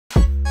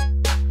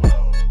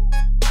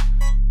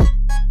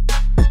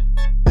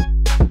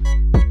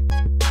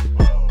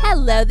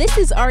Hello, this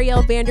is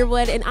Ariel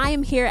Vanderwood, and I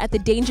am here at the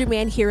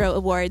DangerMan Hero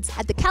Awards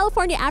at the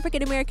California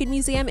African American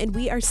Museum, and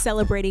we are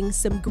celebrating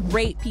some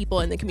great people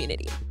in the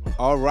community.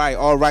 All right,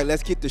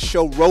 let's get the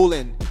show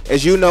rolling.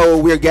 As you know,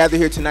 we're gathered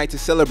here tonight to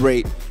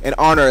celebrate and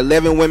honor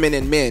 11 women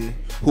and men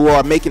who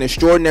are making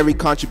extraordinary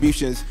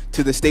contributions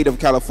to the state of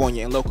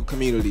California and local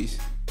communities.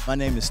 My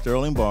name is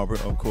Sterling Barber,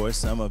 of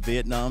course. I'm a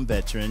Vietnam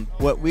veteran.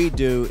 What we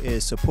do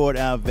is support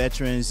our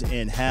veterans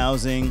in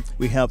housing.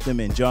 We help them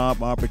in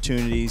job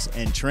opportunities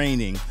and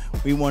training.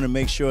 We want to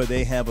make sure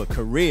they have a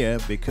career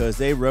because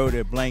they wrote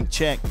a blank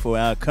check for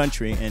our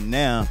country, and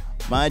now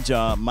my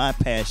job, my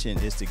passion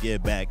is to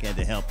give back and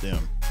to help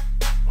them.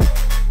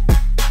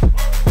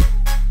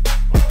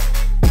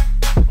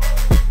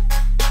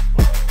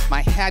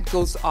 My hat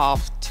goes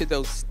off to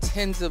those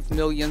tens of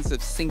millions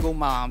of single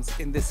moms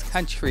in this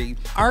country.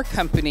 Our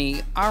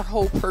company, our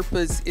whole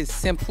purpose is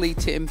simply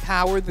to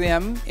empower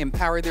them,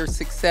 empower their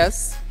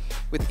success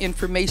with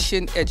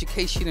information,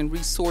 education, and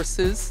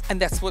resources, and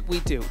that's what we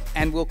do,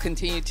 and we'll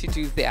continue to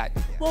do that.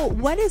 Well,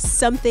 what is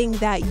something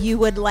that you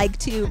would like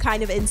to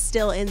kind of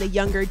instill in the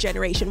younger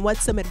generation?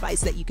 What's some advice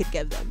that you could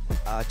give them?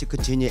 To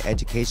continue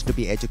education, to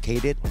be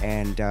educated,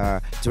 and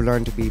to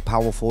learn to be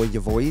powerful in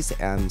your voice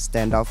and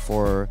stand up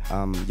for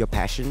your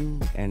passion,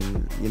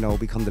 and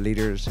become the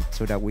leaders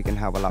so that we can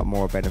have a lot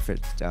more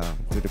benefits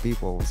to the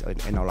people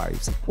in our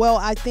lives. Well,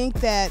 I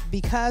think that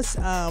because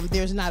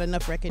there's not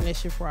enough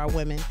recognition for our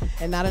women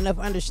and not enough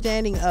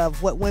understanding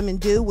of what women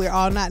do, we're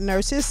all not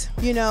nurses,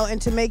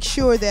 and to make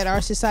sure that our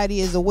society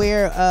is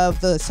aware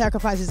of the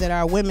sacrifices that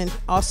our women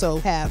also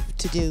have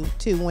to do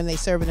too when they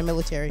serve in the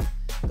military.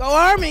 Go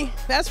Army,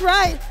 that's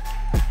right.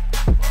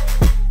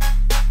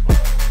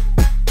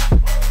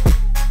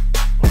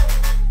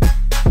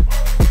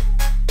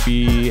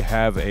 We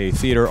have a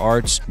theater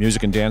arts,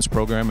 music and dance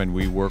program, and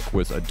we work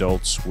with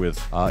adults with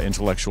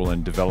intellectual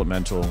and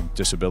developmental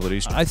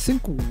disabilities. I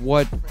think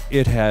what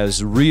it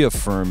has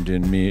reaffirmed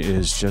in me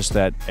is just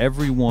that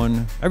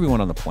everyone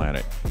on the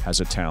planet has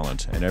a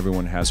talent and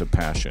everyone has a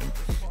passion.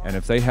 And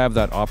if they have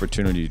that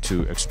opportunity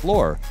to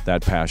explore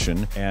that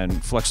passion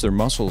and flex their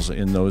muscles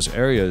in those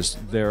areas,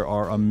 there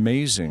are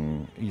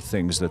amazing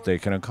things that they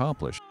can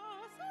accomplish.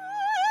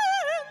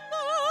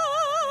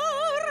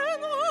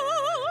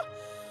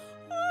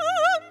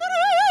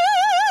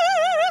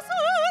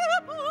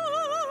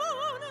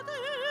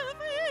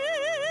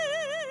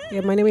 Yeah,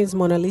 my name is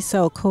Mona Lisa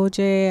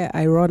Okoje.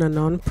 I run a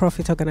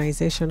non-profit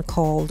organization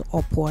called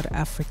Upward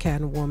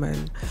African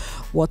Women.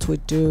 What we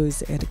do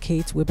is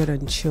educate women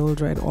and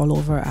children all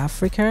over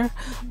Africa,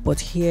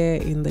 but here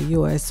in the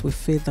US we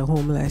feed the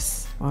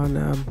homeless on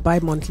a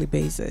bi-monthly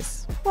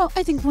basis. Well,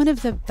 I think one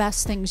of the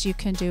best things you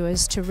can do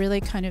is to really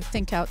kind of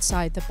think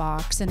outside the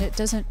box, and it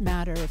doesn't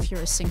matter if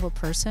you're a single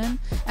person.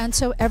 And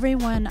so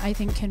everyone, I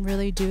think, can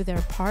really do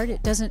their part.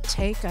 It doesn't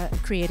take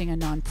creating a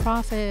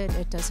nonprofit.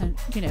 It doesn't,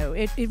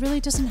 it really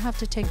doesn't have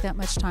to take that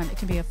much time. It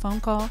can be a phone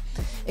call.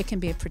 It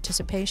can be a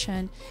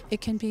participation. It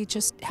can be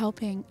just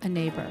helping a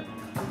neighbor.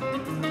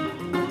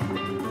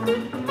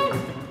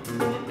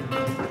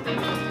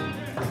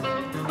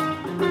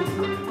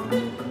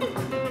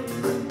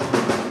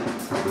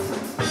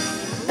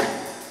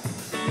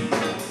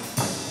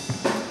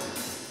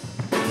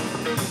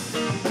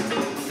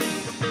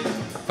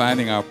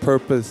 Finding our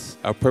purpose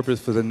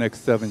for the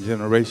next 7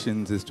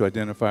 generations is to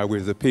identify we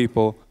as a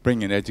people,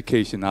 bringing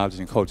education, knowledge,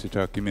 and culture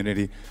to our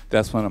community.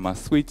 That's one of my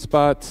sweet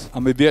spots.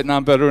 I'm a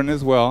Vietnam veteran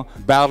as well,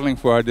 battling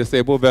for our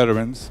disabled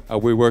veterans.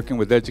 We're working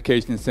with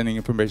education and sending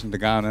information to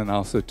Ghana and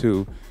also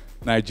to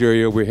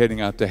Nigeria. We're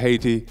heading out to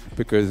Haiti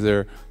because there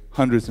are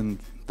hundreds and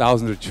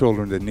thousands of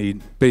children that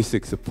need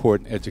basic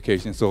support and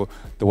education. So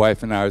the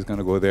wife and I are going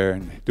to go there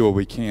and do what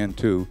we can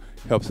to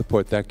help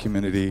support that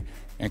community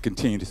and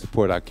continue to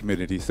support our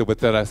community. So with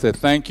that, I said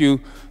thank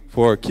you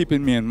for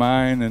keeping me in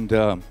mind, and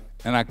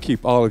I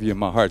keep all of you in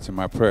my hearts and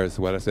my prayers.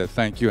 So what I said,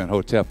 thank you, and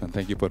Hotep, and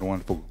thank you for the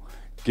wonderful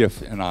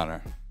gift and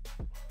honor.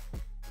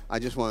 I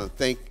just want to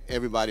thank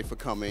everybody for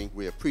coming.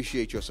 We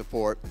appreciate your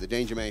support. The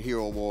DangerMan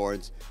Hero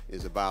Awards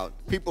is about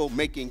people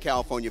making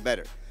California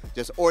better.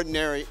 Just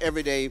ordinary,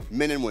 everyday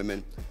men and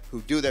women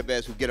who do their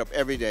best, who get up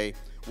every day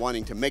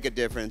wanting to make a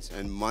difference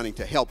and wanting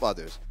to help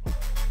others.